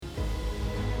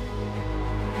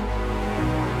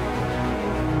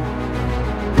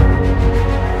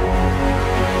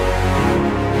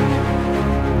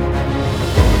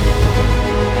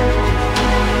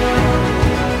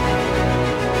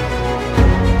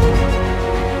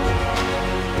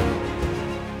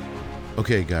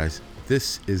Okay, guys,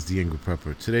 this is the Angry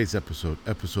Prepper. Today's episode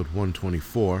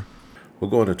 124. We're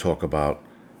going to talk about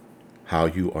how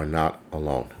you are not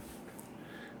alone.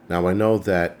 Now, I know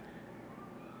that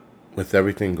with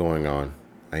everything going on,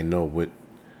 I know with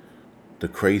the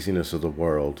craziness of the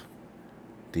world,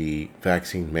 the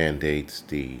vaccine mandates,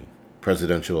 the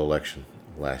presidential election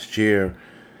last year,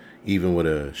 even with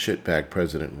a shitbag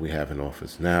president we have in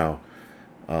office now,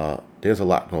 there's a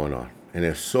lot going on. And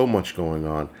there's so much going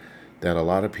on that a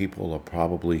lot of people are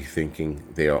probably thinking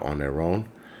they are on their own,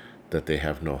 that they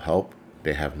have no help,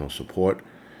 they have no support,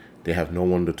 they have no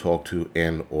one to talk to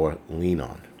and or lean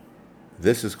on.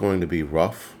 This is going to be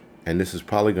rough, and this is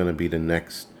probably going to be the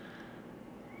next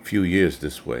few years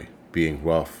this way, being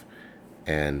rough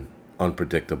and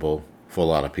unpredictable for a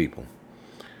lot of people.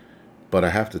 But I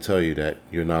have to tell you that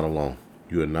you're not alone.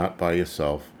 You are not by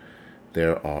yourself.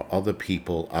 There are other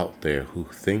people out there who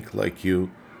think like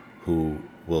you, who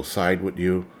will side with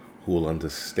you, who will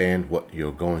understand what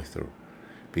you're going through.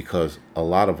 Because a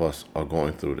lot of us are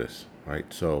going through this,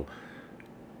 right? So,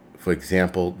 for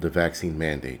example, the vaccine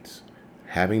mandates.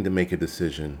 Having to make a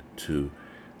decision to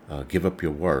give up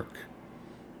your work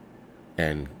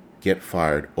and get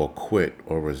fired or quit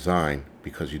or resign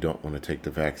because you don't want to take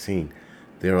the vaccine,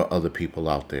 there are other people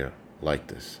out there like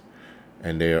this.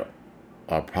 And there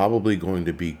are probably going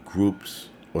to be groups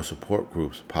or support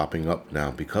groups popping up now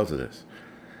because of this.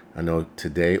 I know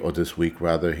today, or this week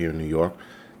rather, here in New York,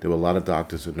 there were a lot of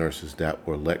doctors and nurses that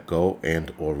were let go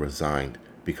and or resigned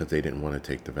because they didn't want to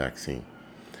take the vaccine.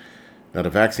 Now, the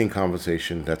vaccine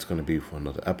conversation, that's going to be for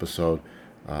another episode.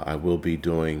 I will be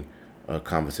doing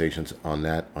conversations on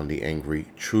that on the Angry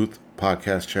Truth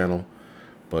podcast channel.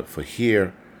 But for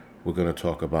here, we're going to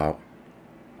talk about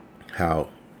how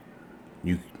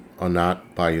you are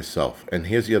not by yourself. And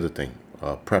here's the other thing,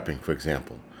 prepping, for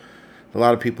example. A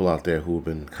lot of people out there who have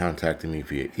been contacting me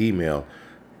via email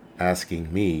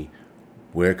asking me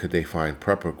where could they find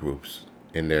prepper groups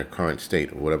in their current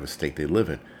state or whatever state they live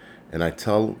in. And I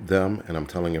tell them, and I'm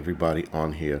telling everybody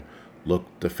on here,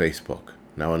 look to Facebook.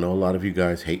 Now, I know a lot of you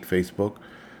guys hate Facebook.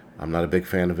 I'm not a big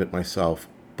fan of it myself,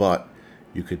 but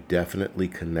you could definitely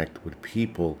connect with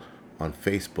people on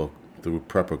Facebook through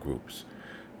prepper groups.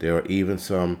 There are even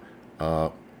some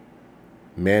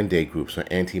mandate groups or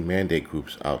anti-mandate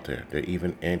groups out there. There are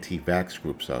even anti-vax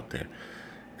groups out there.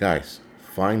 Guys,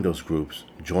 find those groups,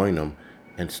 join them,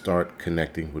 and start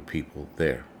connecting with people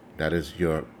there. That is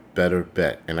your better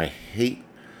bet. And I hate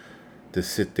to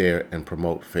sit there and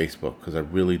promote Facebook because I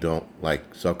really don't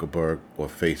like Zuckerberg or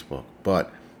Facebook.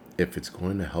 But if it's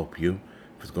going to help you,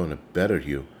 if it's going to better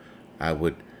you,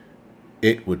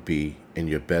 it would be in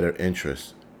your better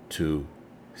interest to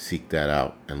seek that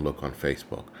out and look on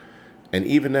Facebook. And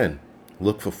even then,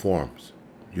 look for forums.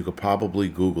 You could probably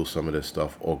Google some of this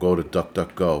stuff or go to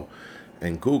DuckDuckGo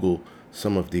and Google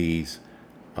some of these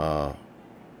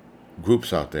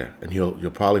groups out there, and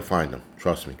you'll probably find them.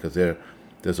 Trust me, because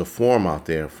there's a forum out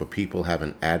there for people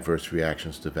having adverse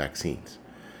reactions to vaccines.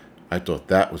 I thought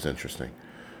that was interesting.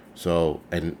 So,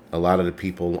 and a lot of the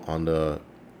people on the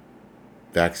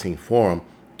vaccine forum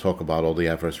talk about all the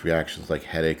adverse reactions like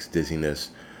headaches,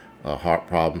 dizziness, heart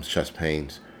problems, chest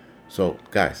pains. So,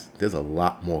 guys, there's a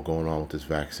lot more going on with this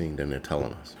vaccine than they're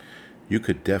telling us. You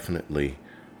could definitely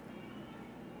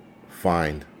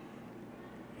find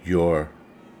your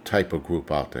type of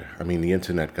group out there. I mean, the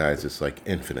internet, guys, is like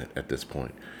infinite at this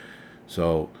point.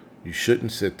 So you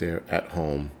shouldn't sit there at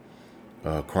home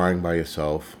crying by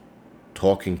yourself,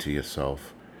 talking to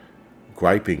yourself,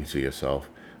 griping to yourself,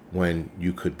 when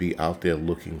you could be out there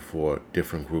looking for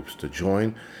different groups to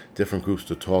join, different groups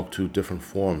to talk to, different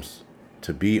forums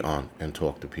to be on and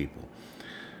talk to people.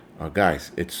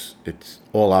 Guys, it's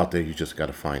all out there. You just got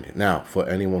to find it. Now, for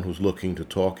anyone who's looking to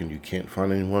talk and you can't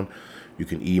find anyone, you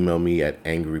can email me at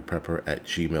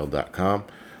angryprepper@gmail.com.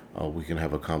 We can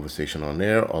have a conversation on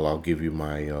there, or I'll give you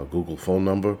my Google phone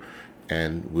number,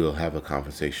 and we'll have a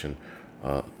conversation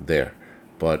there.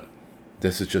 But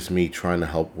this is just me trying to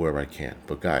help where I can.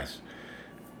 But guys,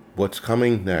 what's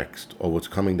coming next, or what's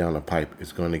coming down the pipe,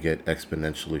 is going to get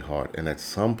exponentially hard. And at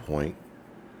some point,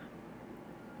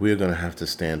 we're going to have to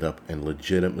stand up and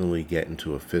legitimately get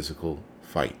into a physical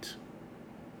fight.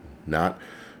 Not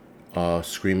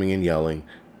screaming and yelling,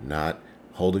 not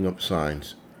holding up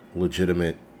signs,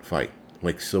 legitimate fight,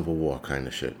 like Civil War kind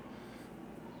of shit.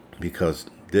 Because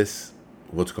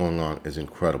what's going on is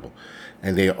incredible.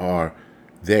 And the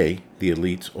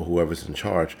elites or whoever's in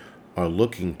charge, are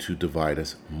looking to divide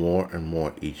us more and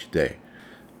more each day.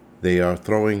 They are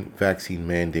throwing vaccine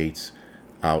mandates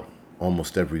out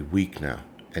almost every week now.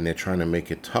 And they're trying to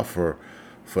make it tougher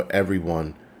for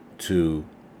everyone to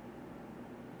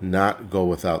not go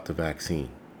without the vaccine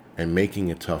and making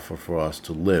it tougher for us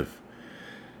to live.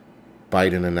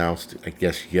 Biden announced, I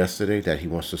guess, yesterday that he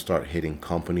wants to start hitting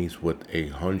companies with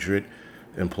 100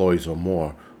 employees or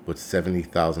more with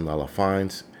 $70,000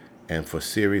 fines, and for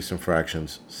serious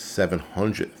infractions,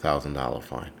 $700,000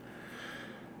 fine.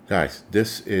 Guys,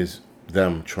 this is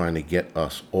them trying to get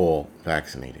us all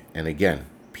vaccinated. And again,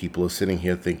 people are sitting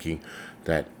here thinking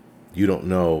that you don't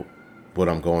know what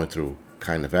I'm going through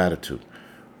kind of attitude.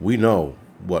 We know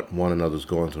what one another's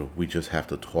going through. We just have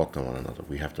to talk to one another.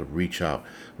 We have to reach out.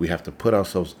 We have to put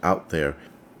ourselves out there.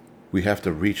 We have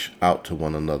to reach out to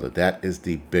one another. That is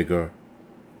the bigger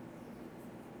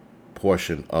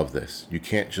portion of this. You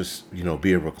can't just,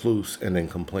 be a recluse and then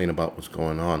complain about what's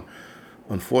going on.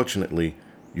 Unfortunately,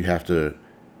 you have to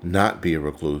not be a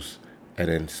recluse and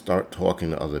then start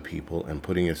talking to other people and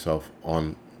putting yourself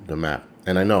on the map.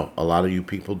 And I know a lot of you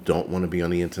people don't want to be on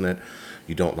the internet.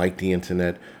 You don't like the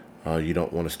internet. You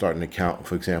don't want to start an account,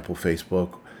 for example,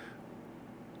 Facebook.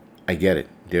 I get it.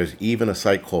 There's even a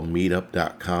site called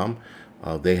meetup.com.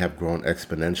 They have grown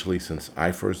exponentially since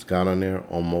I first got on there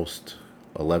almost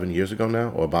 11 years ago now,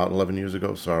 or about 11 years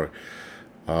ago, sorry.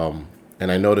 And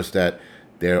I noticed that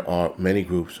there are many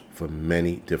groups for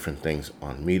many different things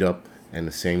on Meetup, and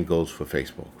the same goes for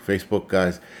Facebook. Facebook,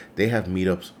 guys, they have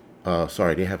meetups,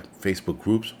 they have Facebook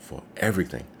groups for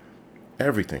everything.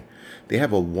 Everything. They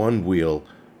have a one-wheel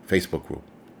Facebook group,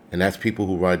 and that's people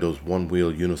who ride those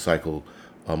one-wheel unicycle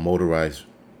motorized,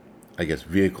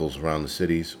 vehicles around the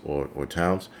cities or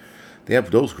towns. They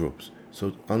have those groups.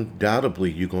 So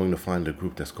undoubtedly, you're going to find a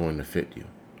group that's going to fit you.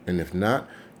 And if not,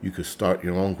 you could start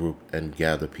your own group and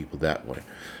gather people that way.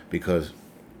 Because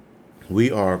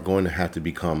we are going to have to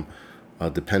become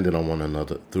dependent on one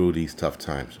another through these tough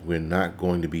times. We're not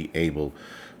going to be able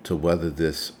to weather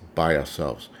this by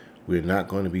ourselves. We're not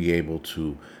going to be able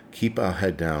to keep our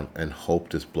head down and hope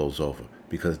this blows over,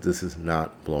 because this is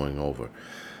not blowing over.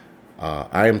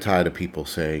 I am tired of people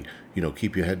saying,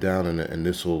 keep your head down and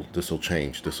this will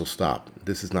change. This will stop.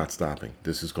 This is not stopping.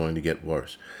 This is going to get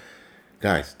worse.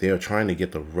 Guys, they are trying to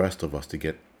get the rest of us to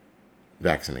get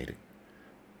vaccinated.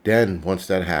 Then once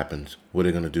that happens, what are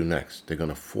they going to do next? They're going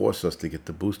to force us to get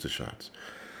the booster shots.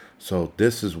 So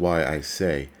this is why I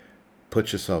say,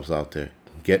 put yourselves out there,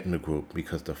 get in the group,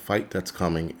 because the fight that's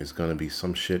coming is going to be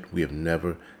some shit we have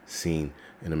never seen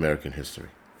in American history.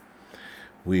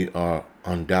 We are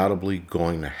undoubtedly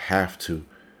going to have to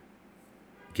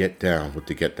get down with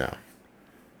the get down.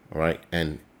 All right.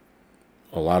 And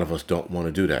a lot of us don't want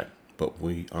to do that, but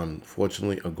we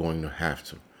unfortunately are going to have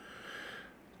to.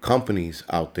 Companies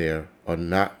out there are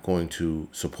not going to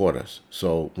support us.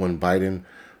 So when Biden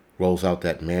rolls out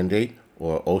that mandate,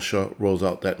 or OSHA rolls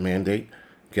out that mandate,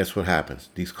 guess what happens?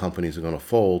 These companies are going to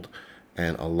fold,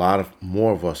 and a lot of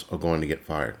more of us are going to get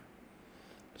fired.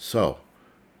 So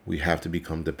we have to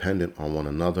become dependent on one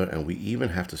another, and we even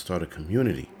have to start a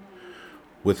community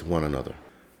with one another.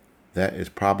 That is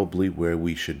probably where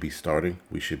we should be starting.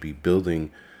 We should be building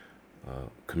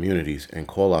communities and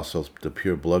call ourselves the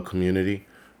Pure Blood community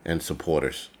and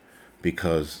supporters.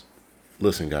 Because,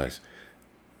 listen, guys,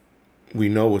 we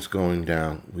know what's going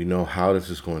down. We know how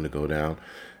this is going to go down.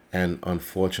 And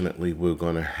unfortunately, we're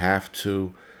going to have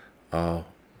to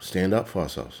stand up for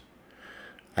ourselves.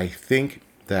 I think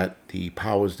that the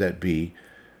powers that be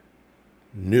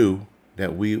knew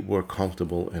that we were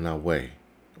comfortable in our way,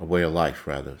 a way of life,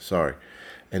 rather,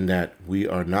 and that we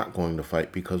are not going to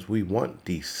fight because we want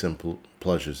these simple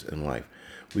pleasures in life.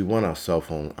 We want our cell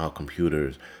phone, our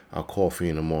computers, our coffee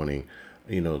in the morning,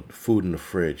 food in the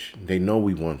fridge. They know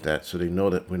we want that, so they know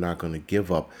that we're not going to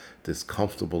give up this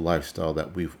comfortable lifestyle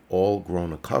that we've all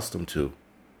grown accustomed to.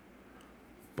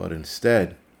 But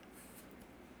instead,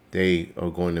 they are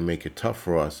going to make it tough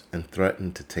for us and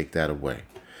threaten to take that away.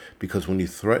 Because when you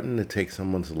threaten to take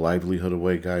someone's livelihood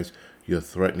away, guys, you're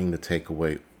threatening to take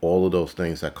away all of those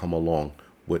things that come along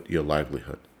with your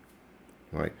livelihood,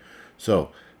 right?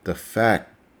 So the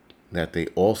fact that they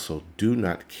also do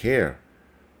not care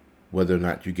whether or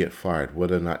not you get fired,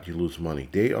 whether or not you lose money,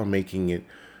 they are making it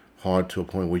hard to a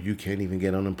point where you can't even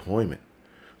get unemployment.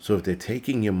 So if they're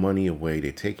taking your money away,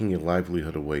 they're taking your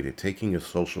livelihood away, they're taking your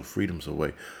social freedoms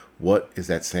away, what is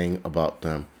that saying about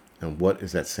them? And what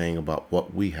is that saying about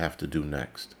what we have to do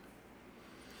next?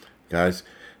 Guys,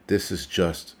 this is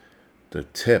just the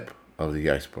tip of the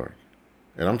iceberg.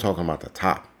 And I'm talking about the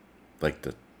top, like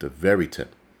the very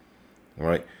tip. All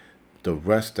right. The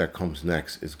rest that comes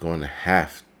next is going to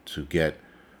have to get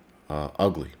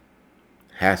ugly.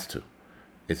 Has to.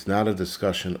 It's not a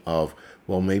discussion of,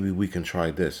 well, maybe we can try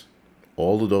this.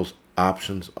 All of those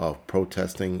options of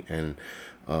protesting and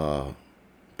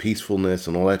peacefulness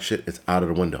and all that shit, it's out of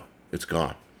the window. It's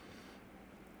gone.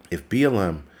 If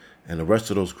BLM and the rest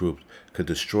of those groups could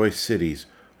destroy cities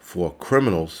for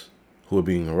criminals who are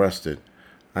being arrested,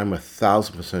 I'm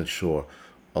 1,000% sure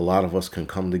a lot of us can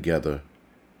come together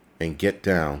and get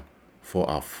down for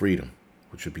our freedom,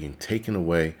 which are being taken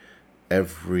away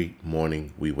every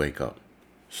morning we wake up.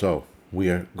 So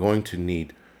we are going to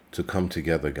need to come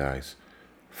together, guys.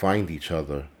 Find each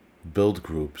other, build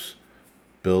groups,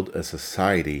 build a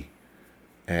society,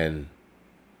 and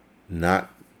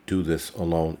not do this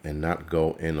alone and not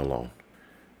go in alone.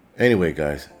 Anyway,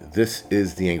 guys, this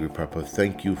is The Angry Prepper.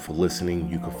 Thank you for listening.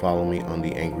 You can follow me on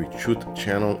the Angry Truth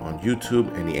channel on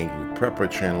YouTube and the Angry Prepper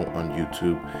channel on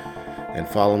YouTube. And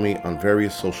follow me on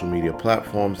various social media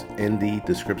platforms in the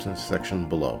description section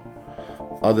below.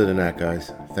 Other than that,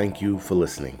 guys, thank you for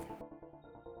listening.